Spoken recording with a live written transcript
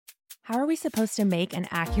How are we supposed to make an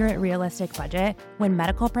accurate, realistic budget when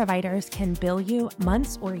medical providers can bill you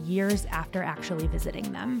months or years after actually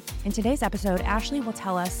visiting them? In today's episode, Ashley will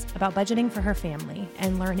tell us about budgeting for her family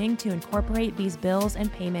and learning to incorporate these bills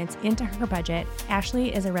and payments into her budget.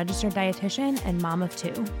 Ashley is a registered dietitian and mom of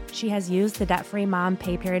two. She has used the Debt-Free Mom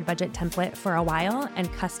pay period budget template for a while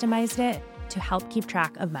and customized it to help keep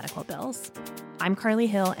track of medical bills. I'm Carly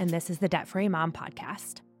Hill, and this is the Debt-Free Mom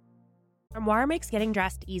podcast. Armoire makes getting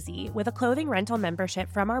dressed easy. With a clothing rental membership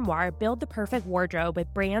from Armoire, build the perfect wardrobe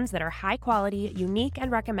with brands that are high quality, unique, and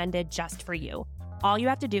recommended just for you. All you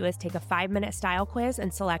have to do is take a 5-minute style quiz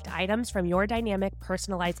and select items from your dynamic,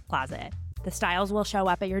 personalized closet. The styles will show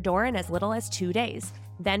up at your door in as little as 2 days.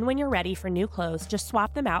 Then when you're ready for new clothes, just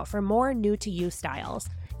swap them out for more new-to-you styles.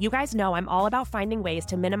 You guys know I'm all about finding ways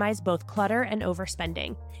to minimize both clutter and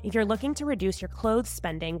overspending. If you're looking to reduce your clothes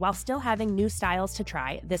spending while still having new styles to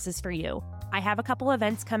try, this is for you. I have a couple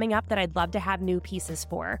events coming up that I'd love to have new pieces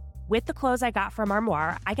for. With the clothes I got from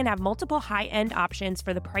Armoire, I can have multiple high-end options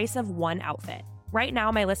for the price of one outfit. Right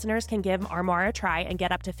now, my listeners can give Armoire a try and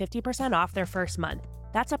get up to 50% off their first month.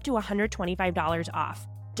 That's up to $125 off.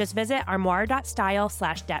 Just visit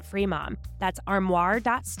armoire.style/debtfreemom. That's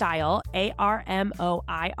armoire.style,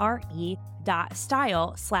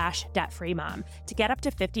 ARMOIRE.style/debtfreemom to get up to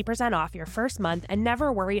 50% off your first month and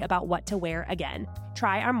never worry about what to wear again.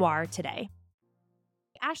 Try Armoire today.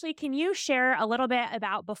 Ashley, can you share a little bit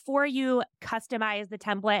about before you customized the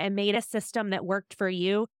template and made a system that worked for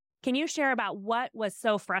you? Can you share about what was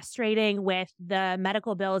so frustrating with the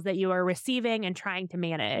medical bills that you were receiving and trying to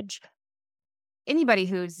manage? Anybody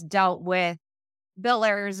who's dealt with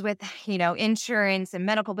billers with, insurance and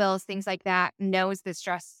medical bills, things like that, knows the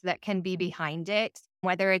stress that can be behind it.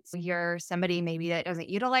 Whether it's you're somebody maybe that doesn't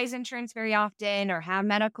utilize insurance very often or have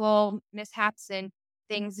medical mishaps and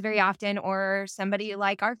things very often, or somebody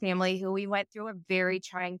like our family who we went through a very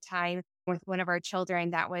trying time with one of our children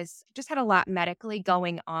that was just had a lot medically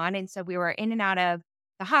going on. And so we were in and out of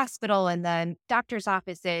the hospital and then doctor's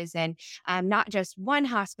offices and not just one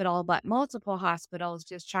hospital, but multiple hospitals,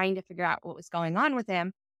 just trying to figure out what was going on with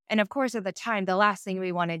him. And of course, at the time, the last thing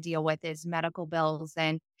we want to deal with is medical bills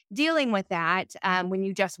and dealing with that when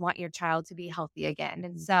you just want your child to be healthy again.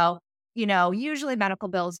 And so, usually medical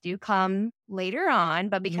bills do come later on,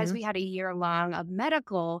 but because we had a year long of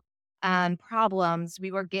medical problems,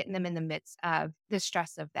 we were getting them in the midst of the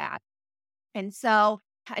stress of that. And so,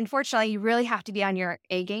 unfortunately, you really have to be on your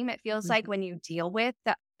A game, it feels like, when you deal with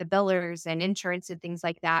the billers and insurance and things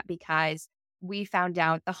like that, because we found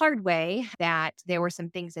out the hard way that there were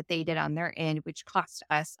some things that they did on their end, which cost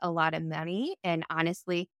us a lot of money and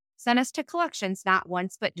honestly sent us to collections, not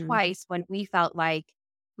once, but twice, when we felt like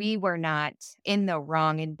we were not in the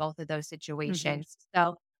wrong in both of those situations.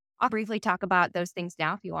 So I'll briefly talk about those things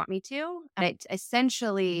now if you want me to. It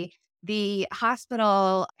essentially, the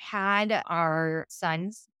hospital had our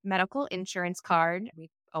son's medical insurance card. We've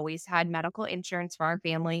always had medical insurance for our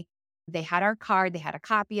family. They had our card. They had a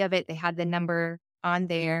copy of it. They had the number on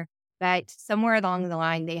there. But somewhere along the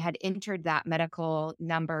line, they had entered that medical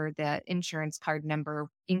number, the insurance card number,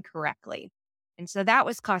 incorrectly. And so that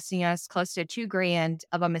was costing us close to $2,000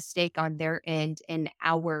 of a mistake on their end and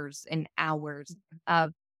hours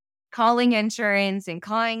of calling insurance and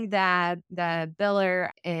calling the biller.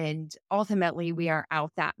 And ultimately, we are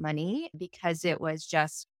out that money because it was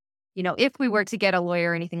just, if we were to get a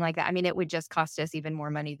lawyer or anything like that, it would just cost us even more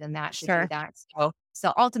money than that to do that.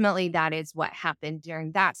 So ultimately, that is what happened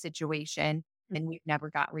during that situation. And we've never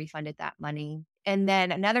got refunded that money. And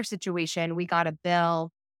then another situation, we got a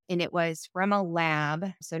bill and it was from a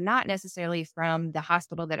lab. So not necessarily from the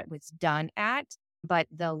hospital that it was done at, but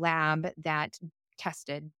the lab that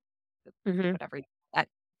tested whatever, that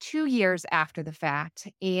 2 years after the fact.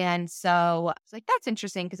 And so I was like, that's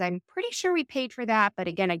interesting because I'm pretty sure we paid for that. But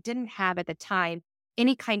again, I didn't have at the time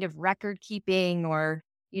any kind of record keeping or,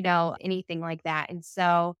 anything like that. And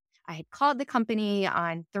so I had called the company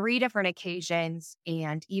on 3 different occasions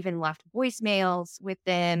and even left voicemails with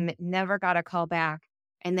them, never got a call back,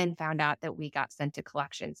 and then found out that we got sent to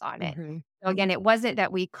collections on it. So again, it wasn't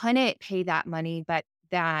that we couldn't pay that money, but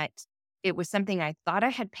that it was something I thought I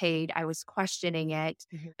had paid. I was questioning it,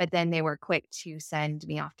 but then they were quick to send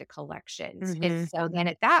me off to collections. And so then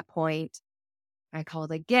at that point, I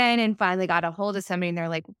called again and finally got a hold of somebody and they're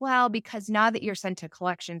like, well, because now that you're sent to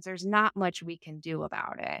collections, there's not much we can do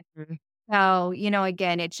about it. So,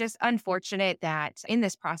 again, it's just unfortunate that in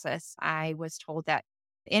this process, I was told that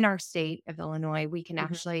in our state of Illinois, we can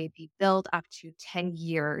actually be billed up to 10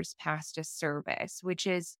 years past a service, which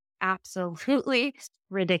is absolutely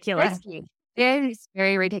Ridiculous. risky. It's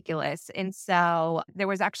very ridiculous. And so there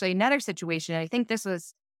was actually another situation. I think this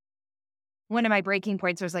was one of my breaking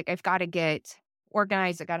points was like, I've got to get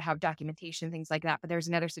organized. I got to have documentation, things like that. But there's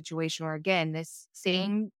another situation where, again, this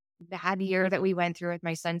same bad year that we went through with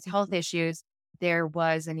my son's health issues, there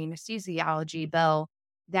was an anesthesiology bill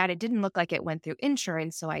that it didn't look like it went through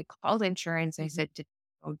insurance. So I called insurance. I said,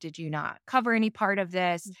 did you not cover any part of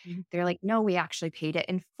this? Mhm. They're like, no, we actually paid it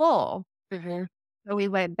in full. Mhm. So we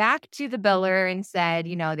went back to the biller and said,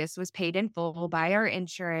 this was paid in full by our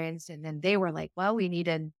insurance. And then they were like, well, we need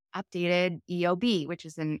an updated EOB, which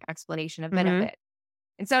is an explanation of Mhm. benefit.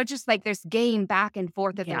 And so just like there's game back and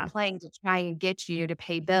forth that they're Yeah. playing to try and get you to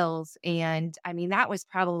pay bills. And I mean, that was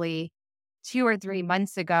probably 2 or 3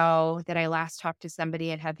 months ago that I last talked to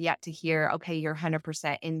somebody and have yet to hear, okay, you're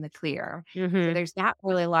 100% in the clear. So Mhm. there's not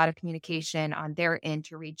really a lot of communication on their end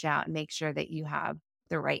to reach out and make sure that you have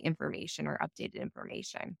the right information or updated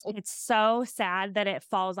information. It's so sad that it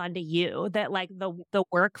falls onto you, that like the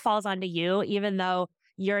work falls onto you, even though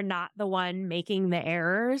you're not the one making the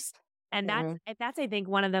errors. And Mhm. that's I think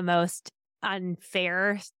one of the most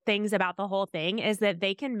unfair things about the whole thing is that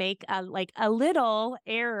they can make a little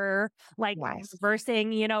error, like Yes.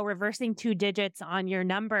 reversing 2 digits on your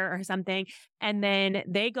number or something, and then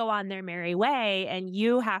they go on their merry way, and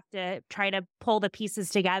you have to try to pull the pieces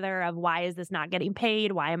together of why is this not getting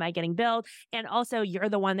paid? Why am I getting billed? And also, you're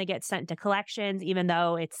the one that gets sent to collections, even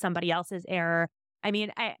though it's somebody else's error. I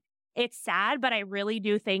mean, it's sad, but I really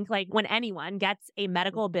do think like when anyone gets a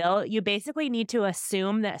medical bill, you basically need to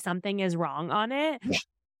assume that something is wrong on it Yeah.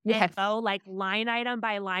 and Yes. go like line item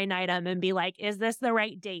by line item and be like, is this the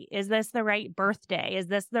right date? Is this the right birthday? Is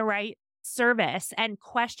this the right service? And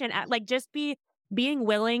question like just being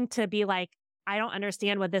willing to be like, I don't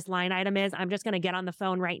understand what this line item is. I'm just going to get on the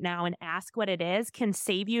phone right now and ask what it is can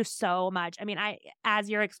save you so much. I mean, as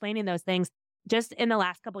you're explaining those things, just in the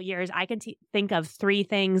last couple years, I can think of 3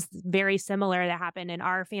 things very similar that happened in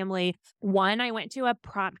our family. One, I went to a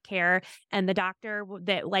prompt care and the doctor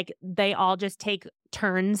that like they all just take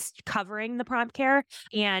turns covering the prompt care,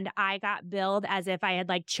 and I got billed as if I had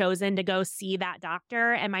like chosen to go see that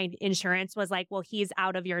doctor, and my insurance was like, well, he's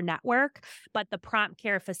out of your network, but the prompt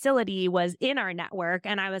care facility was in our network,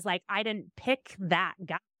 and I was like, I didn't pick that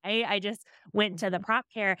guy. I just went to the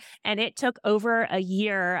prompt care, and it took over a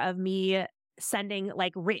year of me sending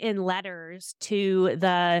like written letters to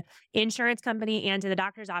the insurance company and to the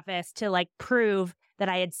doctor's office to like prove that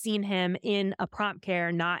I had seen him in a prompt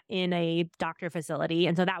care, not in a doctor facility.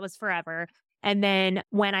 And so that was forever. And then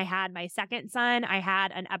when I had my second son, I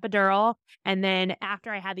had an epidural. And then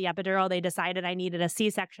after I had the epidural, they decided I needed a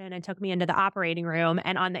C-section and took me into the operating room.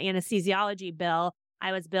 And on the anesthesiology bill,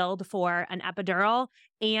 I was billed for an epidural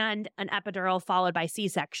and an epidural followed by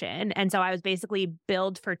C-section. And so I was basically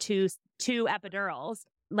billed for two epidurals.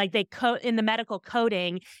 Like they code in the medical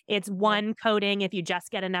coding, it's one coding if you just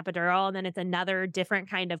get an epidural, and then it's another different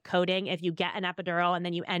kind of coding if you get an epidural and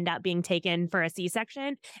then you end up being taken for a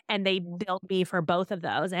C-section. And they billed me for both of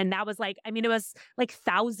those. And that was like, I mean, it was like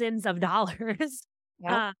thousands of dollars.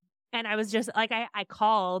 Yep. And I was just like, I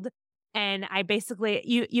called and I basically,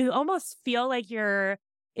 you almost feel like you're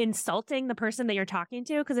insulting the person that you're talking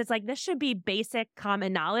to because it's like this should be basic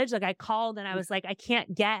common knowledge. Like I called and I was like, I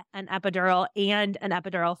can't get an epidural and an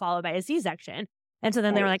epidural followed by a C-section. And so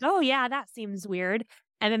then they were Right. like, oh yeah, that seems weird.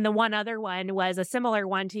 And then the one other one was a similar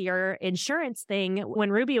one to your insurance thing.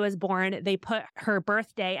 When Ruby was born, they put her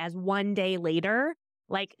birthday as one day later.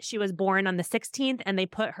 Like she was born on the 16th and they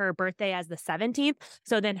put her birthday as the 17th.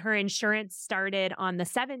 So then her insurance started on the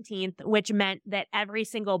 17th, which meant that every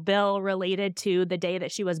single bill related to the day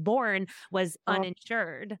that she was born was Oh,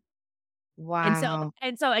 uninsured. And so wow.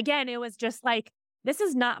 and so again, it was just like, this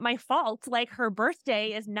is not my fault. Like her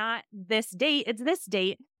birthday is not this date, it's this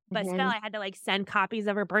date. But still, Mhm. I had to like send copies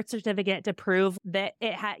of her birth certificate to prove that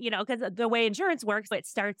it had, because the way insurance works, it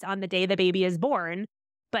starts on the day the baby is born,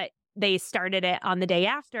 but they started it on the day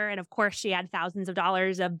after. And of course, she had thousands of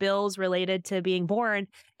dollars of bills related to being born.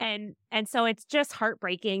 And so it's just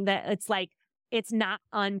heartbreaking that it's like, it's not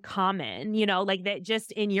uncommon, like that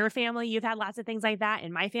just in your family, you've had lots of things like that.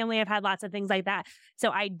 In my family, I've had lots of things like that. So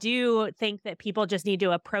I do think that people just need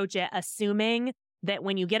to approach it assuming that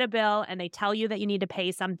when you get a bill and they tell you that you need to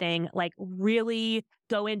pay something, like really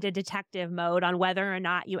go into detective mode on whether or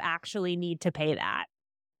not you actually need to pay that.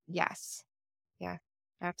 Yes. Yeah,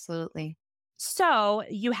 absolutely. So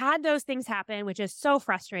you had those things happen, which is so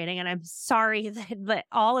frustrating. And I'm sorry that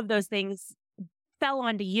all of those things fell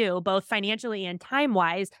onto you, both financially and time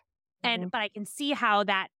wise. Mhm. But I can see how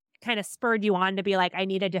that kind of spurred you on to be like, I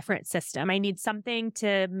need a different system. I need something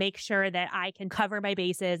to make sure that I can cover my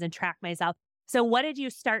bases and track myself. So what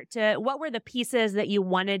were the pieces that you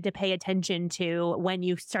wanted to pay attention to when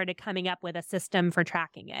you started coming up with a system for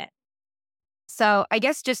tracking it? So I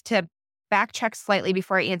guess just to backtrack slightly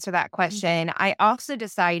before I answer that question, I also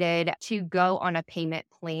decided to go on a payment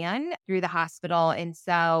plan through the hospital. And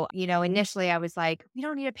so, initially I was like, we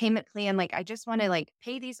don't need a payment plan. Like, I just want to like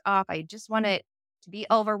pay these off. I just want it to be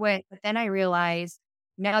over with. But then I realized,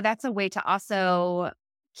 no, that's a way to also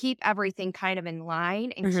keep everything kind of in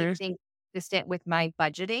line and Mm-hmm. keep things consistent with my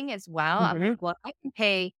budgeting as well. I'm Mm-hmm. like, well, I can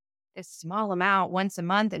pay this small amount once a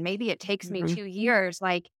month and maybe it takes me Mm-hmm. 2 years.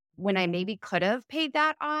 Like, when I maybe could have paid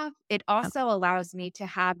that off, it also allows me to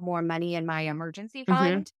have more money in my emergency Mm-hmm.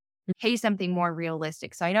 fund, pay something more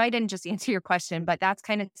realistic. So I know I didn't just answer your question, but that's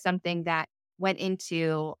kind of something that went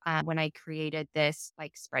into when I created this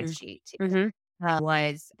like spreadsheet Mm-hmm.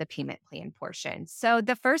 was the payment plan portion. So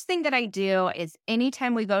the first thing that I do is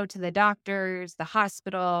anytime we go to the doctors, the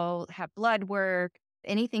hospital, have blood work,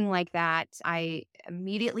 anything like that, I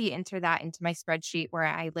immediately enter that into my spreadsheet where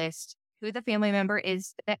I list who the family member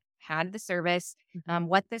is that had the service,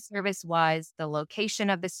 what the service was, the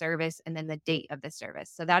location of the service, and then the date of the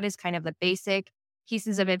service. So that is kind of the basic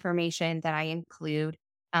pieces of information that I include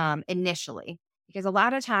initially. Because a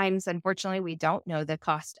lot of times, unfortunately, we don't know the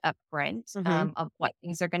cost up front Mm-hmm. of what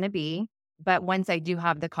things are going to be. But once I do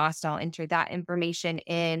have the cost, I'll enter that information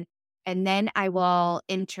in. And then I will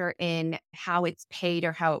enter in how it's paid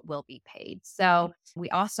or how it will be paid. So we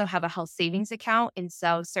also have a health savings account. And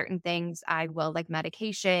so certain things I will, like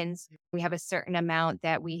medications, we have a certain amount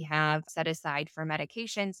that we have set aside for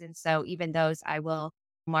medications. And so even those I will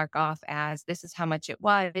mark off as this is how much it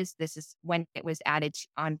was. This is when it was added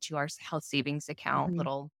onto our health savings account, Mm-hmm.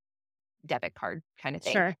 little debit card kind of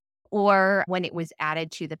thing, Sure. or when it was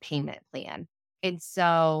added to the payment plan. And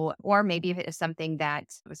so, or maybe if it is something that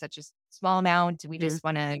was such a small amount, we Mm-hmm. just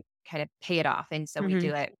want to kind of pay it off. And so we Mm-hmm.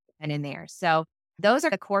 do it and in there. So those are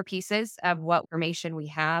the core pieces of what information we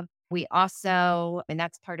have. We also, and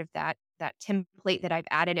that's part of that template that I've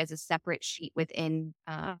added as a separate sheet within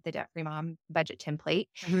the Debt Free Mom budget template.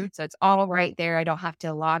 Mm-hmm. So it's all right there. I don't have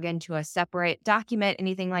to log into a separate document,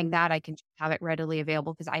 anything like that. I can just have it readily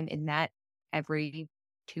available because I'm in that every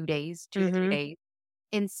 2 days, 2 to 3 Mm-hmm. days.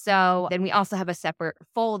 And so then we also have a separate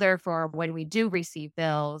folder for when we do receive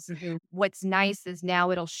bills. Mm-hmm. What's nice is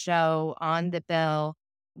now it'll show on the bill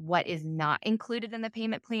what is not included in the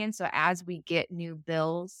payment plan. So as we get new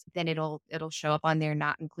bills, then it'll show up on there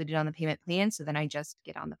not included on the payment plan. So then I just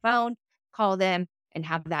get on the phone, call them and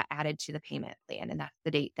have that added to the payment plan. And that's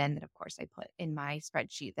the date then that of course I put in my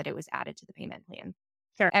spreadsheet that it was added to the payment plan.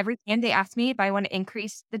 Sure. Every time they ask me if I want to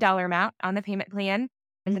increase the dollar amount on the payment plan,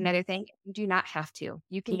 is another thing. You do not have to.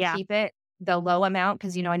 You can Yeah. keep it the low amount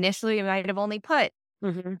because, initially I might have only put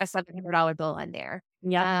Mm-hmm. a $700 bill in there.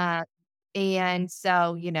 Yep. And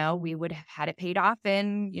so, we would have had it paid off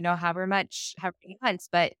in, however many months.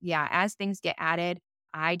 But yeah, as things get added,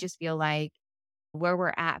 I just feel like where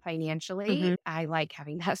we're at financially, Mm-hmm. I like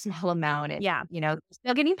having that small amount and, Yeah.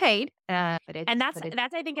 still getting paid. But And that's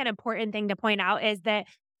I think an important thing to point out is that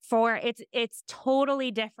it's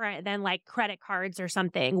totally different than like credit cards or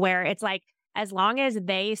something where it's like as long as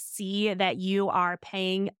they see that you are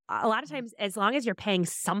paying a lot of times as long as you're paying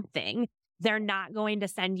something, they're not going to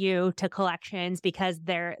send you to collections because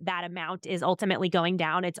that amount is ultimately going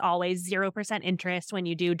down. It's always 0% interest when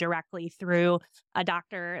you do directly through a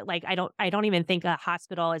doctor. Like I don't even think a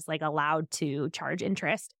hospital is like allowed to charge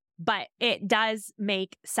interest. But it does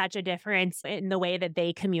make such a difference in the way that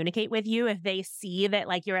they communicate with you. If they see that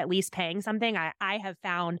like you're at least paying something, I have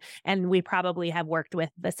found, and we probably have worked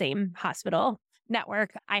with the same hospital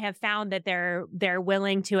network, I have found that they're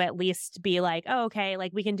willing to at least be like, oh, okay,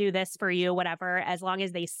 like we can do this for you, whatever, as long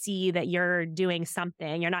as they see that you're doing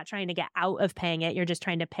something. You're not trying to get out of paying it. You're just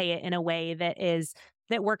trying to pay it in a way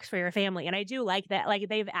that works for your family. And I do like that. Like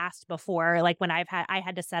they've asked before, like when I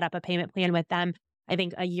had to set up a payment plan with them I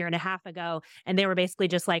think a year and a half ago. And they were basically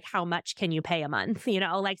just like, how much can you pay a month?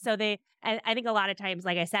 Like, so and I think a lot of times,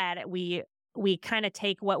 like I said, we kind of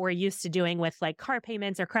take what we're used to doing with like car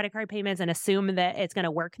payments or credit card payments and assume that it's going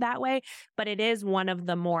to work that way. But it is one of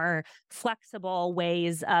the more flexible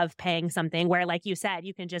ways of paying something where, like you said,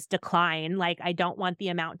 you can just decline. Like, I don't want the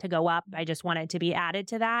amount to go up. I just want it to be added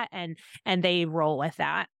to that. And they roll with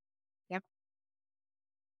that.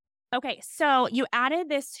 Okay, so you added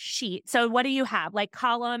this sheet. So what do you have? Like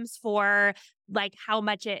columns for like how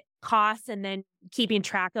much it costs and then keeping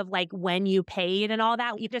track of like when you paid and all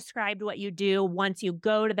that. You described what you do once you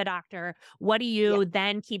go to the doctor. What do Yeah. you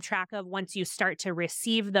then keep track of once you start to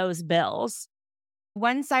receive those bills?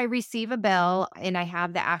 Once I receive a bill and I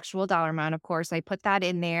have the actual dollar amount, of course, I put that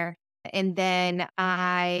in there. And then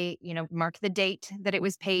I, mark the date that it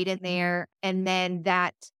was paid in there. And then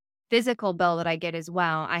that physical bill that I get as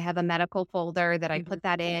well, I have a medical folder that I Mhm. put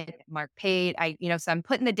that in, mark paid. So I'm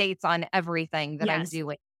putting the dates on everything that I'm Yes.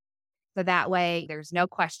 doing. So that way there's no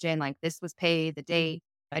question like this was paid, the date,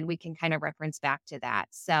 and we can kind of reference back to that.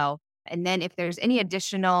 So, and then if there's any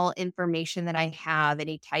additional information that I have,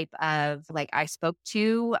 any type of like I spoke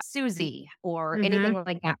to Susie or anything Mhm.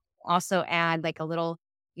 like that, also add like a little,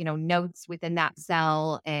 notes within that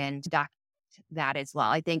cell and document that as well.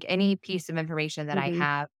 I think any piece of information that I Mhm.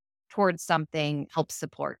 have towards something helps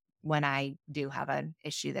support when I do have an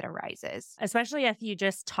issue that arises. Especially if you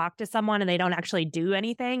just talk to someone and they don't actually do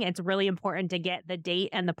anything, it's really important to get the date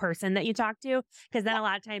and the person that you talk to. Because then a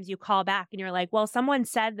lot of times you call back and you're like, well, someone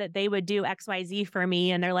said that they would do XYZ for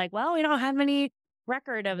me. And they're like, well, we don't have any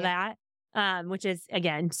record of Yeah. that. Which is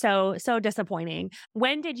again so disappointing.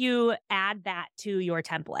 When did you add that to your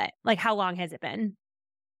template? Like how long has it been?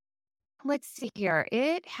 Let's see here.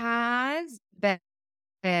 It has been,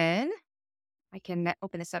 I can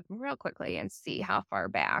open this up real quickly and see how far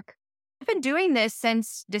back. I've been doing this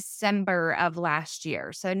since December of last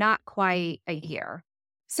year, so not quite a year.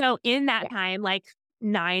 So in Yeah. that time, like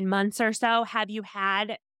 9 months or so, have you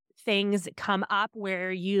had things come up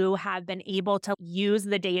where you have been able to use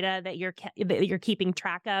the data that you're keeping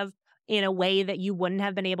track of in a way that you wouldn't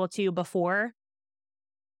have been able to before?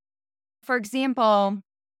 For example,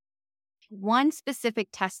 one specific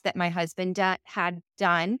test that my husband had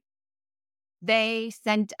done, they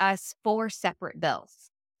sent us 4 separate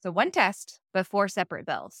bills. So one test, but 4 separate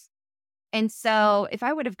bills. And so if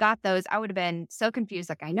I would have got those, I would have been so confused.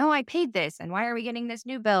 Like, I know I paid this, and why are we getting this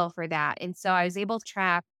new bill for that? And so I was able to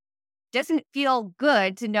track. Doesn't feel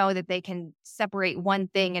good to know that they can separate one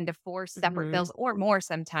thing into 4 separate Mhm. bills or more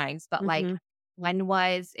sometimes. But like Mhm.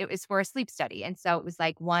 it was for a sleep study. And so it was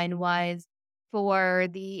like one was for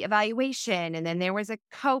the evaluation, and then there was a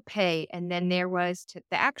copay, and then there was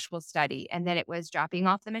the actual study, and then it was dropping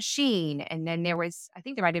off the machine. And then there was, I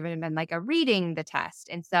think there might have even been like a reading the test.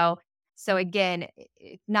 And so again,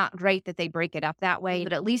 it's not great that they break it up that way,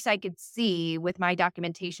 but at least I could see with my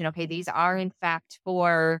documentation, okay, these are in fact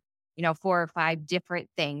for, 4 or 5 different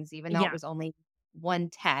things, even though it Yeah, was only one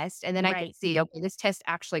test. And then I could right. see, okay, this test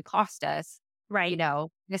actually cost us, Right.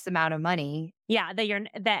 this amount of money. Yeah,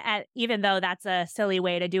 even though that's a silly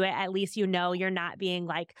way to do it, at least you know you're not being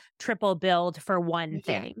like triple billed for one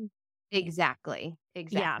Yeah, thing. exactly. Yeah.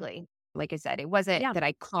 Exactly. Like I said, it wasn't Yeah. that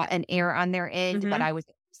I caught an error on their end, but Mhm. I was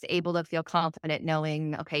able to feel confident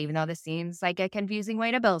knowing, okay, even though this seems like a confusing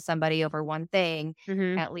way to bill somebody over one thing,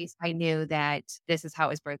 Mhm. at least I knew that this is how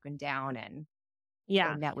it was broken down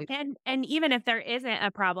Yeah. and that we And even if there isn't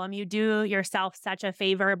a problem, you do yourself such a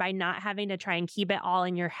favor by not having to try and keep it all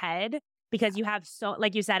in your head because you have so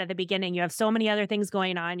like you said at the beginning, you have so many other things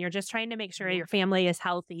going on. You're just trying to make sure your family is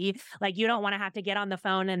healthy. Like you don't want to have to get on the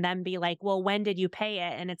phone and then be like, "Well, when did you pay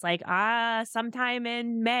it?" And it's like, sometime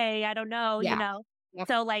in May, I don't yeah. know. Yep.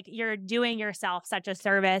 So like you're doing yourself such a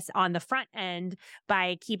service on the front end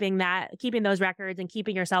by keeping those records and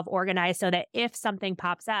keeping yourself organized so that if something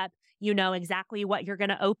pops up, you know exactly what you're going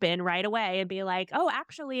to open right away and be like, oh,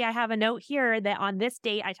 actually, I have a note here that on this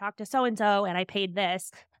date I talked to so and so and I paid this.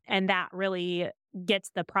 And that really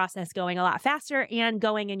gets the process going a lot faster and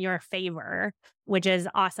going in your favor, which is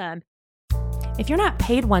awesome. If you're not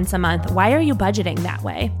paid once a month, why are you budgeting that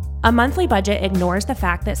way? A monthly budget ignores the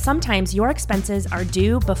fact that sometimes your expenses are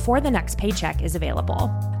due before the next paycheck is available.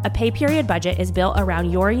 A pay period budget is built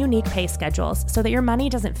around your unique pay schedules so that your money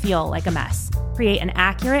doesn't feel like a mess. Create an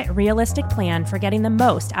accurate, realistic plan for getting the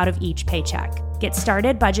most out of each paycheck. Get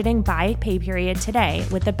started budgeting by pay period today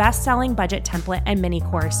with the best-selling budget template and mini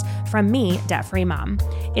course from me, Debt Free Mom.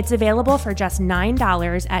 It's available for just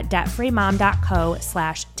 $9 at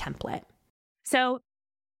debtfreemom.co/template. So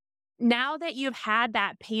now that you've had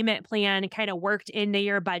that payment plan kind of worked into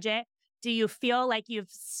your budget, do you feel like you've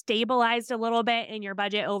stabilized a little bit in your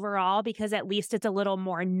budget overall because at least it's a little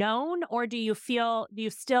more known? Or do you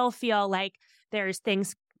still feel like there's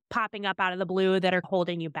things popping up out of the blue that are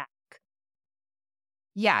holding you back?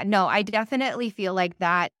 Yeah, no, I definitely feel like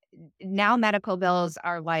that now medical bills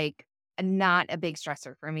are like not a big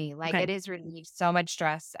stressor for me. Like Okay. it is relieved so much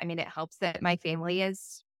stress. I mean, it helps that my family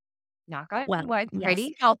is knock on Well, wood, yes.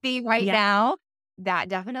 pretty healthy right Yeah. now. that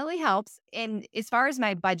definitely helps. And as far as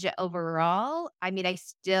my budget overall, I mean, we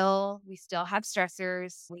still have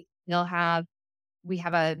stressors. We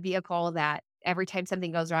have a vehicle that every time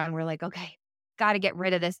something goes wrong, we're like, okay, got to get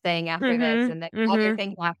rid of this thing after this. Mhm. And then other Mhm.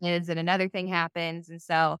 thing happens and another thing happens. And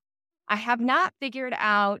so I have not figured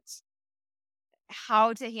out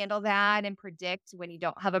how to handle that and predict when you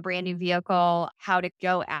don't have a brand new vehicle, how to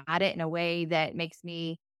go at it in a way that makes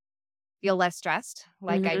me feel less stressed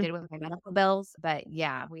like I Mhm. did with my medical bills. But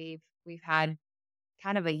yeah, we've had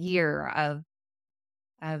kind of a year of,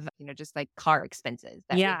 just like car expenses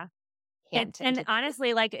that we Yeah. can't tend And to.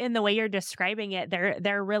 honestly, like in the way you're describing it,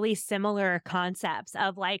 they're really similar concepts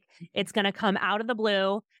of like it's going to come out of the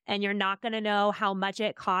blue and you're not going to know how much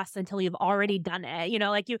it costs until you've already done it.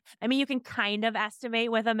 Like I mean, you can kind of estimate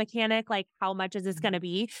with a mechanic like how much is this going to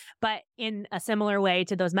be, but in a similar way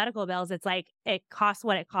to those medical bills, it's like it costs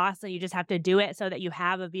what it costs and you just have to do it so that you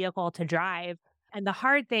have a vehicle to drive. And the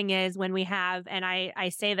hard thing is when we have, and I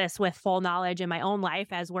say this with full knowledge in my own life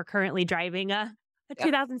as we're currently driving a Yep.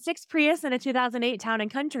 2006 Prius and a 2008 Town and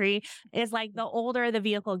Country, is like the older the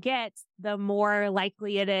vehicle gets, the more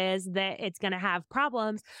likely it is that it's going to have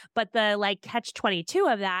problems. But the like catch 22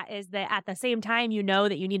 of that is that at the same time, you know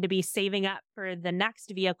that you need to be saving up for the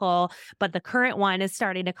next vehicle, but the current one is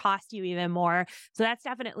starting to cost you even more. So that's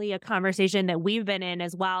definitely a conversation that we've been in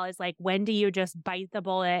as well, is like, when do you just bite the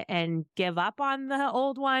bullet and give up on the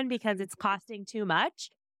old one because it's costing too much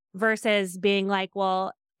versus being like,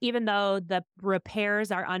 well, even though the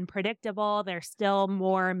repairs are unpredictable, they're still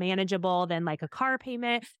more manageable than like a car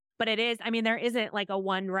payment. But it is, I mean, there isn't like a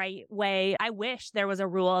one right way. I wish there was a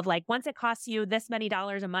rule of like, once it costs you this many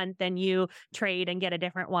dollars a month, then you trade and get a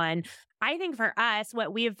different one. I think for us,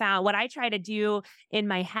 what we have found, what I try to do in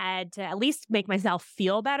my head to at least make myself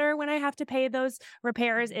feel better when I have to pay those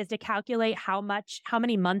repairs is to calculate how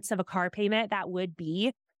many months of a car payment that would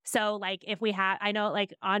be. So, like, if we have, I know,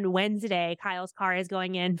 like, on Wednesday, Kyle's car is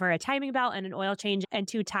going in for a timing belt and an oil change and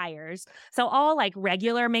 2 tires. So, all like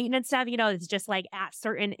regular maintenance stuff, it's just like at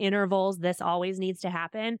certain intervals, this always needs to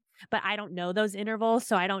happen. But I don't know those intervals.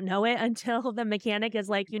 So, I don't know it until the mechanic is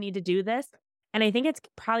like, you need to do this. And I think it's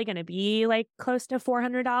probably going to be like close to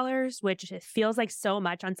 $400, which it feels like so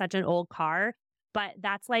much on such an old car. But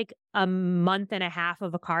that's like a month and a half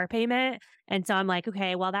of a car payment. And so I'm like,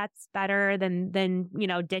 okay, well, that's better than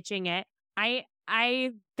ditching it.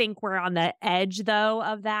 I think we're on the edge though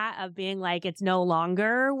of that, of being like, it's no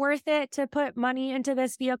longer worth it to put money into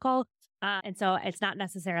this vehicle. And so it's not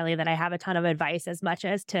necessarily that I have a ton of advice as much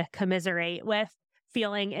as to commiserate with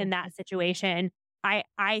feeling in that situation.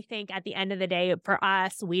 I think at the end of the day, for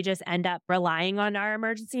us, we just end up relying on our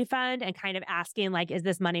emergency fund and kind of asking, like, is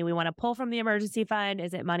this money we want to pull from the emergency fund?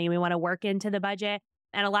 Is it money we want to work into the budget?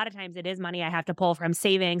 And a lot of times it is money I have to pull from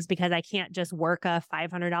savings because I can't just work a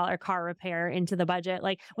 $500 car repair into the budget.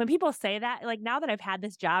 Like when people say that, like now that I've had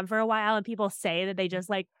this job for a while and people say that they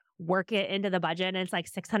just like work it into the budget and it's like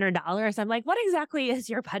 $600, I'm like, what exactly is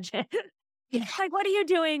your budget? Yeah. Like, what are you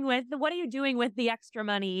doing with the extra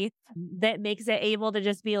money that makes it able to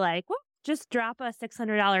just be like, well, just drop a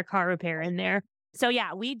 $600 car repair in there. So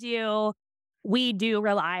yeah, we do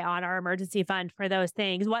rely on our emergency fund for those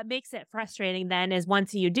things. What makes it frustrating then is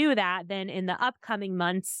once you do that, then in the upcoming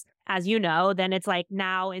months, as you know, then it's like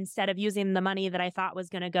now instead of using the money that I thought was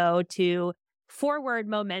going to go to forward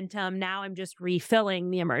momentum, now I'm just refilling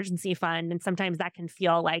the emergency fund. And sometimes that can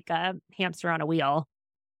feel like a hamster on a wheel.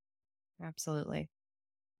 Absolutely.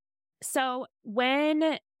 So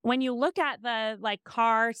when you look at the like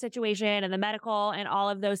car situation and the medical and all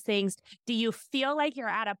of those things, do you feel like you're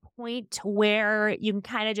at a point where you can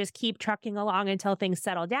kind of just keep trucking along until things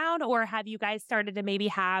settle down? Or have you guys started to maybe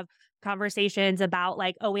have conversations about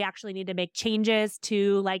like, oh, we actually need to make changes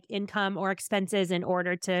to like income or expenses in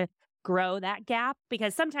order to grow that gap?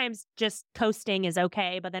 Because sometimes just coasting is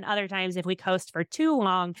okay, but then other times if we coast for too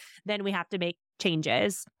long, then we have to make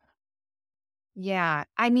changes. Yeah.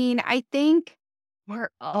 I mean, I think we're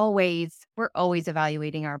always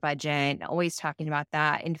evaluating our budget and always talking about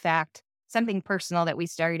that. In fact, something personal that we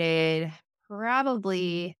started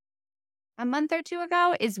probably a month or two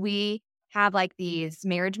ago is we have like these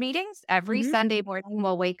marriage meetings every Mhm. Sunday morning.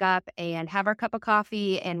 We'll wake up and have our cup of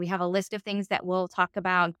coffee and we have a list of things that we'll talk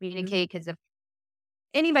about and communicate. Because if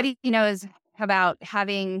anybody knows about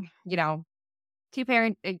having,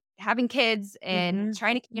 having kids and Mhm.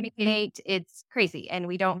 trying to communicate, it's crazy. And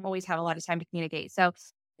we don't always have a lot of time to communicate. So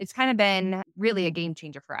it's kind of been really a game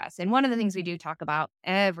changer for us. And one of the things we do talk about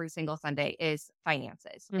every single Sunday is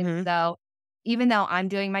finances. And Mhm. so even though I'm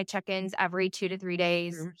doing my check-ins every 2 to 3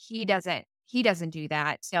 days, Mhm. he doesn't do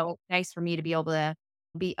that. So nice for me to be able to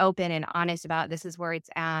be open and honest about this is where it's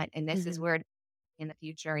at and this is Mhm. where in the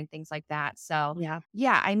future and things like that. So Yeah.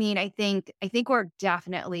 yeah, I mean, I think we're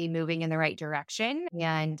definitely moving in the right direction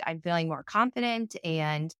and I'm feeling more confident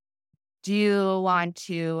and do want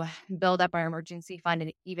to build up our emergency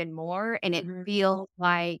fund even more. And it Mhm. feels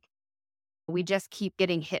like we just keep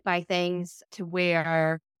getting hit by things to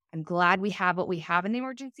where I'm glad we have what we have in the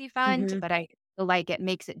emergency fund, Mhm. but I feel like it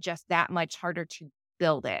makes it just that much harder to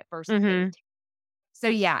build it versus Mhm. maintain. So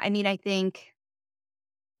yeah, I mean, I think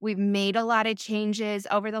we've made a lot of changes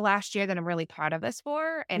over the last year that I'm really proud of us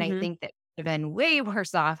for, and I Mhm. think that would have been way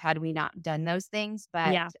worse off had we not done those things.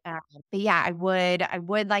 Yeah. But yeah, I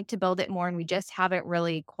would like to build it more, and we just haven't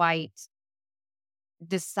really quite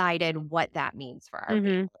decided what that means for our family.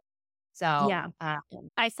 Mhm. So Yeah.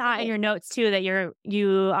 I saw in your notes too that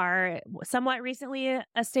you are somewhat recently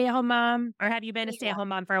a stay-at-home mom, or have you been a yeah. stay-at-home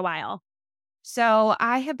mom for a while? So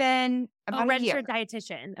I have been Oh, about a year. registered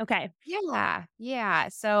dietitian. Okay. Yeah, yeah.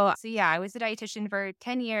 So yeah, I was a dietitian for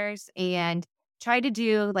 10 years and tried to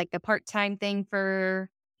do like the part-time thing for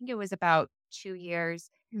I think it was about 2 years.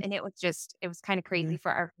 And it was kind of crazy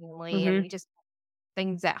for our family and Mhm. we just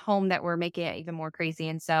things at home that were making it even more crazy.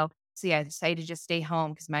 And so yeah, I decided to just stay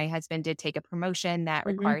home because my husband did take a promotion that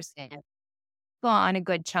Mhm. requires him to go on a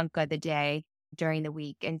good chunk of the day during the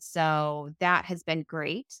week. And so that has been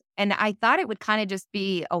great. And I thought it would kind of just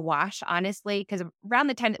be a wash, honestly, because around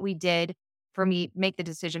the time that we did for me make the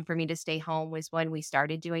decision for me to stay home was when we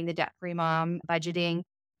started doing the debt free mom budgeting.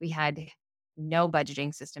 We had no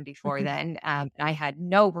budgeting system before Mhm. then. And I had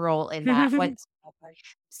no role in that once.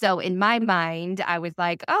 So in my mind, I was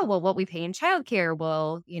like, oh, well, what we pay in childcare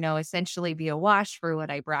will, essentially be a wash for what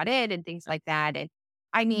I brought in and things like that. And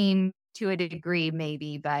I mean, to a degree,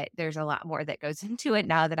 maybe, but there's a lot more that goes into it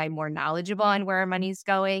now that I'm more knowledgeable on where our money's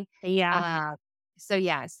going. Yeah. Uh, so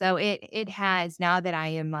yeah, so it has now that I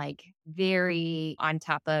am like very on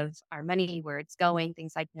top of our money, where it's going,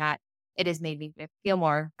 things like that. It has made me feel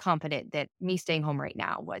more confident that me staying home right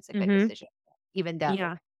now was a good Mhm. decision, even though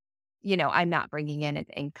Yeah. I'm not bringing in an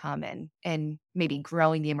income and maybe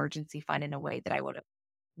growing the emergency fund in a way that I would have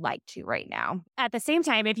liked to right now. At the same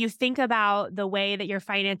time, if you think about the way that your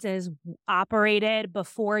finances operated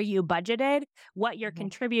before you budgeted, what you're Mhm.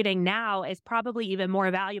 contributing now is probably even more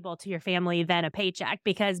valuable to your family than a paycheck,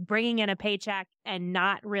 because bringing in a paycheck and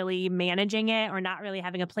not really managing it or not really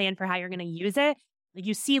having a plan for how you're going to use it,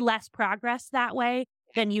 you see less progress that way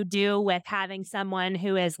than you do with having someone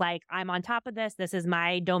who is like, I'm on top of this. This is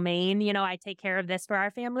my domain. I take care of this for our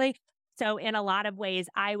family. So, in a lot of ways,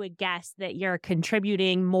 I would guess that you're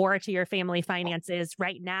contributing more to your family finances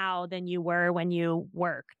right now than you were when you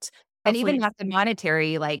worked. And even Hopefully, not the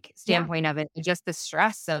monetary, like, yeah. standpoint of it, just the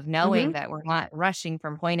stress of Hmm. knowing that we're not rushing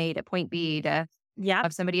from point A to point B to Yep.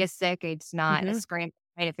 if somebody is sick, it's not a Hmm. scramble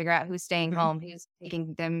trying to figure out who's staying Hmm. home, who's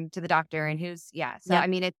taking them to the doctor, and who's yeah. So, Yep. I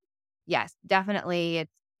mean, yes, definitely,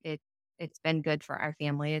 it's been good for our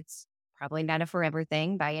family. It's probably not a forever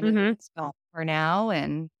thing by any Hmm. means, but for now,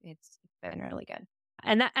 and it's been really good.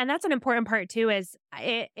 And that's an important part too. Is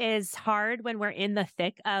it is hard when we're in the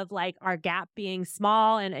thick of like our gap being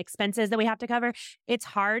small and expenses that we have to cover. It's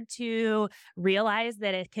hard to realize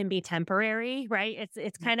that it can be temporary, right?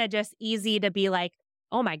 It's kind of just easy to be like,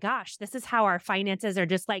 oh my gosh, this is how our finances are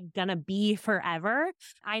just like gonna be forever.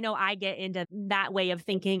 I know I get into that way of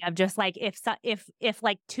thinking of just like if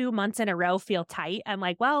like 2 months in a row feel tight, I'm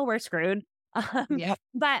like, well, we're screwed. Yep.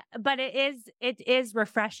 But it is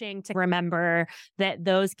refreshing to remember that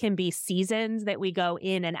those can be seasons that we go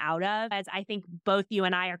in and out of. As I think both you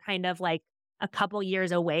and I are kind of like a couple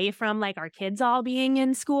years away from like our kids all being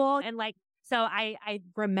in school. And like, so I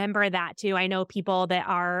remember that too. I know people that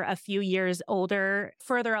are a few years older,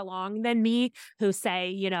 further along than me, who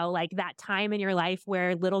say, like that time in your life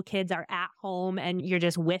where little kids are at home and you're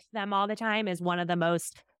just with them all the time is one of the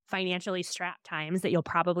most financially strapped times that you'll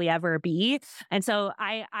probably ever be. And so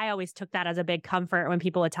I always took that as a big comfort when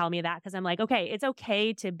people would tell me that, because I'm like, okay, it's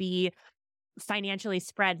okay to be financially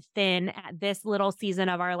spread thin at this little season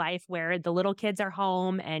of our life where the little kids are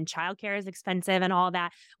home and childcare is expensive and all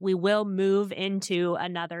that. We will move into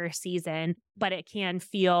another season, but it can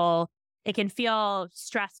feel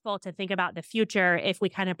stressful to think about the future if we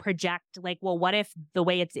kind of project like, well, what if the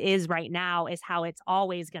way it is right now is how it's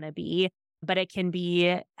always going to be? But it can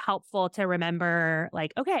be helpful to remember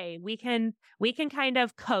like, okay, we can kind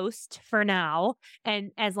of coast for now,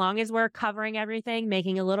 and as long as we're covering everything,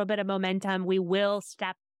 making a little bit of momentum, we will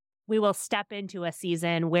step into a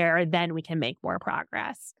season where then we can make more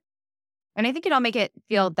progress. And I think it'll make it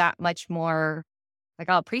feel that much more like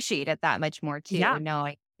I'll appreciate it that much more too, Yeah.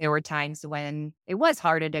 knowing there were times when it was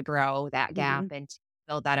harder to grow that gap Mhm. and to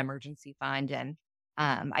build that emergency fund. And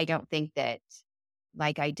I don't think that,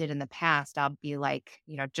 like I did in the past, I'll be like,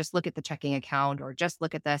 just look at the checking account or just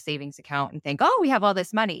look at the savings account and think, oh, we have all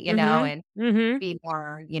this money, and Mm-hmm. be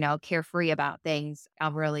more, carefree about things.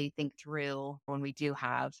 I'll really think through when we do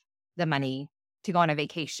have the money to go on a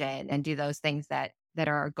vacation and do those things that are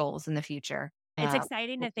our goals in the future. It's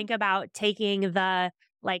exciting to think about taking the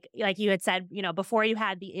like you had said, before you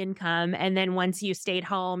had the income and then once you stayed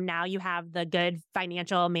home, now you have the good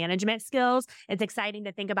financial management skills. It's exciting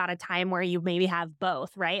to think about a time where you maybe have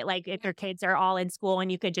both, right? Like if your kids are all in school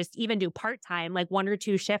and you could just even do part-time, like 1 or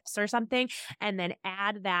 2 shifts or something, and then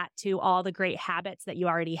add that to all the great habits that you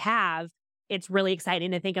already have. It's really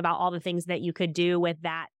exciting to think about all the things that you could do with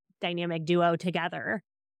that dynamic duo together.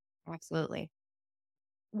 Absolutely.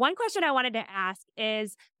 One question I wanted to ask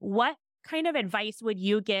is what kind of advice would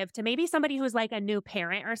you give to maybe somebody who's like a new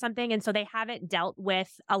parent or something, and so they haven't dealt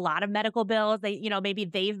with a lot of medical bills? They, maybe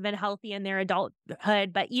they've been healthy in their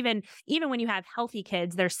adulthood, but even when you have healthy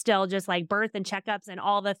kids, there's still just like birth and checkups and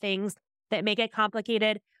all the things that make it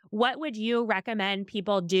complicated. What would you recommend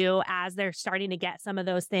people do as they're starting to get some of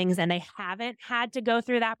those things and they haven't had to go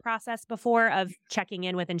through that process before of checking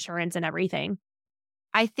in with insurance and everything?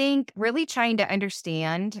 I think really trying to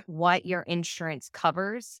understand what your insurance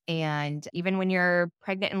covers. And even when you're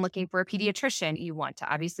pregnant and looking for a pediatrician, you want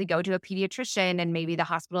to obviously go to a pediatrician and maybe the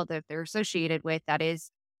hospital that they're associated with that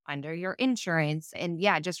is under your insurance. And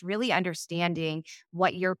yeah, just really understanding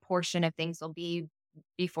what your portion of things will be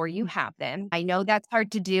before you have them. I know that's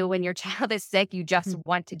hard to do when your child is sick. You just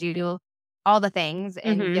want to do all the things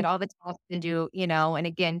and get all the tests and do, and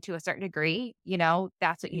again, to a certain degree,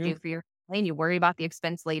 that's what you do for your and you worry about the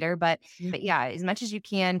expense later. But yeah, as much as you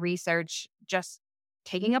can research, just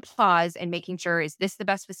taking a pause and making sure, is this the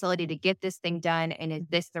best facility to get this thing done? And is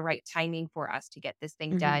this the right timing for us to get this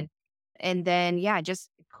thing done? And then, yeah, just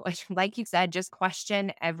like you said, just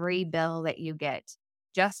question every bill that you get.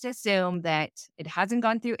 Just assume that it hasn't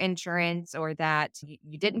gone through insurance or that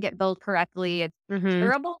you didn't get billed correctly. It's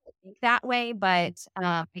terrible to think that way, but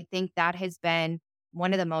I think that has been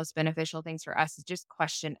one of the most beneficial things for us is just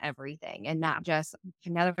question everything and not just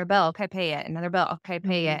another bill. Okay, pay it. Another bill. Okay,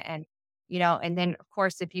 pay it. And, and then of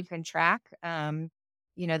course, if you can track,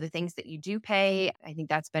 the things that you do pay, I think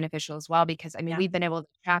that's beneficial as well, because we've been able to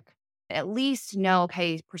track at least know,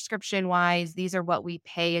 okay, prescription wise, these are what we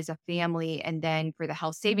pay as a family. And then for the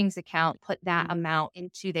health savings account, put that amount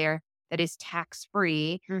into there that is tax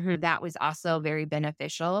free. That was also very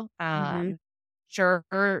beneficial. Sure,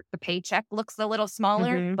 the paycheck looks a little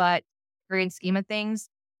smaller, but grand scheme of things,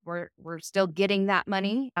 we're still getting that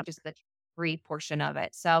money, just the free portion of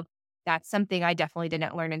it. So that's something I definitely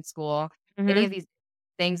didn't learn in school. Any of these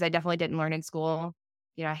things I definitely didn't learn in school.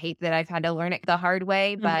 I hate that I've had to learn it the hard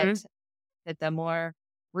way, but that the more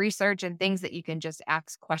research and things that you can just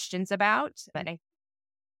ask questions about. But I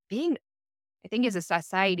think as a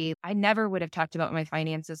society, I never would have talked about my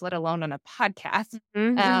finances, let alone on a podcast.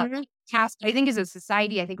 I think as a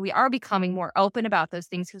society, I think we are becoming more open about those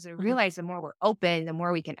things because we realize the more we're open, the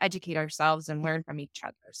more we can educate ourselves and learn from each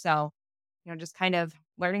other. So, just kind of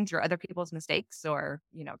learning through other people's mistakes or,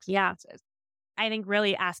 experiences. I think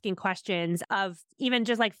really asking questions of even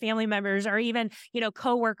just like family members or even,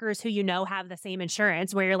 coworkers who have the same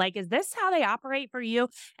insurance where you're like, is this how they operate for you?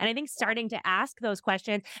 And I think starting to ask those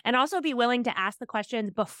questions and also be willing to ask the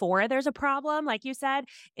questions before there's a problem, like you said,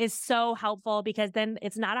 is so helpful because then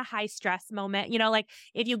it's not a high stress moment. Like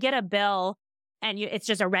if you get a bill and it's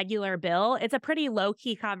just a regular bill, it's a pretty low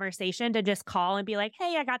key conversation to just call and be like,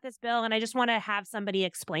 hey, I got this bill and I just want to have somebody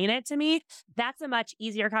explain it to me. That's a much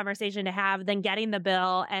easier conversation to have than getting the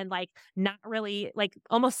bill and like not really like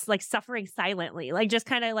almost like suffering silently, like just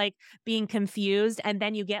kind of like being confused. And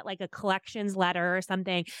then you get like a collections letter or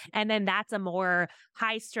something. And then that's a more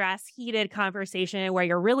high stress, heated conversation where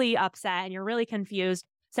you're really upset and you're really confused.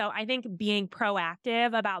 So I think being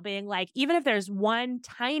proactive about being like, even if there's one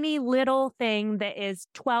tiny little thing that is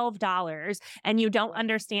 $12 and you don't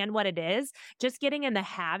understand what it is, just getting in the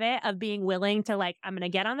habit of being willing to like, I'm going to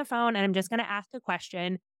get on the phone and I'm just going to ask a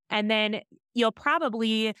question. And then you'll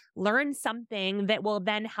probably learn something that will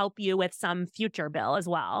then help you with some future bill as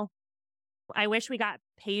well. I wish we got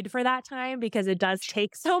paid for that time because it does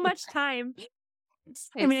take so much time. It's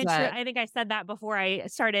true. I think I said that before I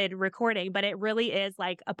started recording, but it really is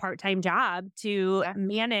like a part-time job to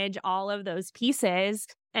manage all of those pieces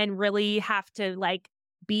and really have to like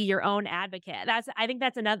be your own advocate. I think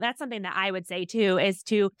that's something that I would say too, is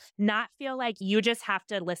to not feel like you just have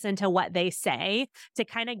to listen to what they say to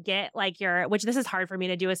kind of get like which this is hard for me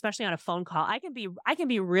to do, especially on a phone call. I can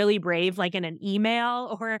be really brave, like in an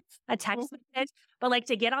email or a text message, but like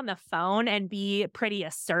to get on the phone and be pretty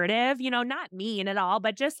assertive, not mean at all,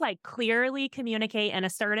 but just like clearly communicate and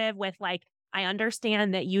assertive with like, I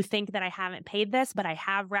understand that you think that I haven't paid this, but I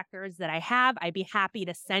have records that I have. I'd be happy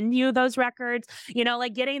to send you those records,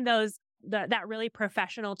 like getting that really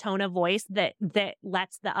professional tone of voice that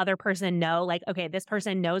lets the other person know, like, okay, this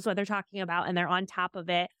person knows what they're talking about and they're on top of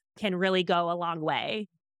it, can really go a long way.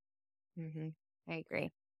 Mm-hmm. I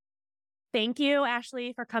agree. Thank you,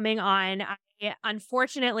 Ashley, for coming on.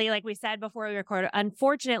 Unfortunately, like we said before we recorded,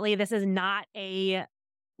 unfortunately, this is not a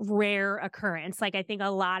rare occurrence. Like I think a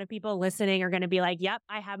lot of people listening are going to be like, yep,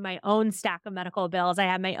 I have my own stack of medical bills. I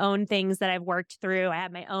have my own things that I've worked through. I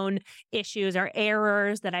have my own issues or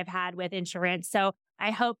errors that I've had with insurance. So I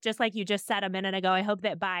hope, just like you just said a minute ago, I hope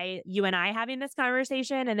that by you and I having this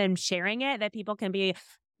conversation and then sharing it, that people can be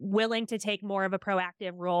willing to take more of a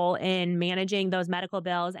proactive role in managing those medical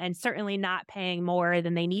bills, and certainly not paying more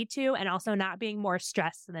than they need to, and also not being more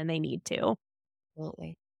stressed than they need to.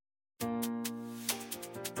 Absolutely.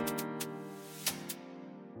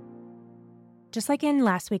 Just like in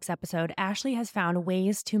last week's episode, Ashley has found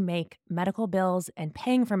ways to make medical bills and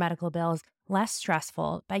paying for medical bills less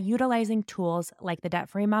stressful by utilizing tools like the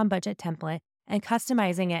Debt-Free Mom Budget template and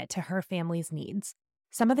customizing it to her family's needs.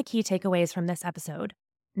 Some of the key takeaways from this episode.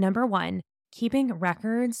 Number 1, keeping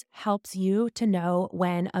records helps you to know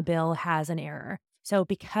when a bill has an error. So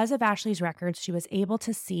because of Ashley's records, she was able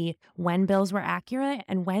to see when bills were accurate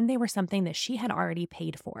and when they were something that she had already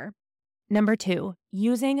paid for. Number 2,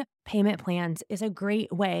 using payment plans is a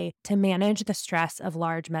great way to manage the stress of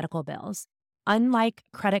large medical bills. Unlike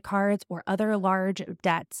credit cards or other large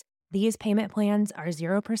debts, these payment plans are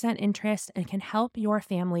 0% interest and can help your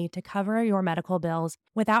family to cover your medical bills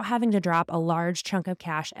without having to drop a large chunk of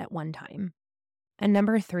cash at one time. And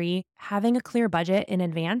number 3, having a clear budget in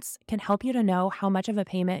advance can help you to know how much of a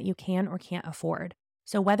payment you can or can't afford.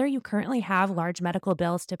 So whether you currently have large medical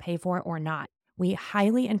bills to pay for or not, we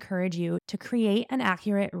highly encourage you to create an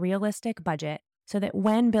accurate, realistic budget so that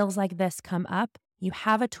when bills like this come up, you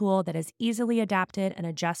have a tool that is easily adapted and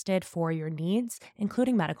adjusted for your needs,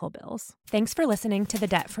 including medical bills. Thanks for listening to the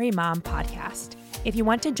Debt-Free Mom podcast. If you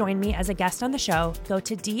want to join me as a guest on the show, go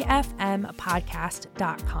to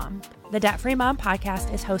dfmpodcast.com. The Debt-Free Mom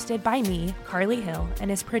podcast is hosted by me, Carly Hill, and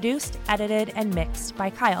is produced, edited, and mixed by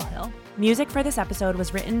Kyle Hill. Music for this episode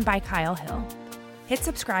was written by Kyle Hill. Hit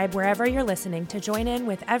subscribe wherever you're listening to join in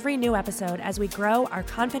with every new episode as we grow our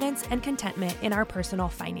confidence and contentment in our personal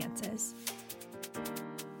finances.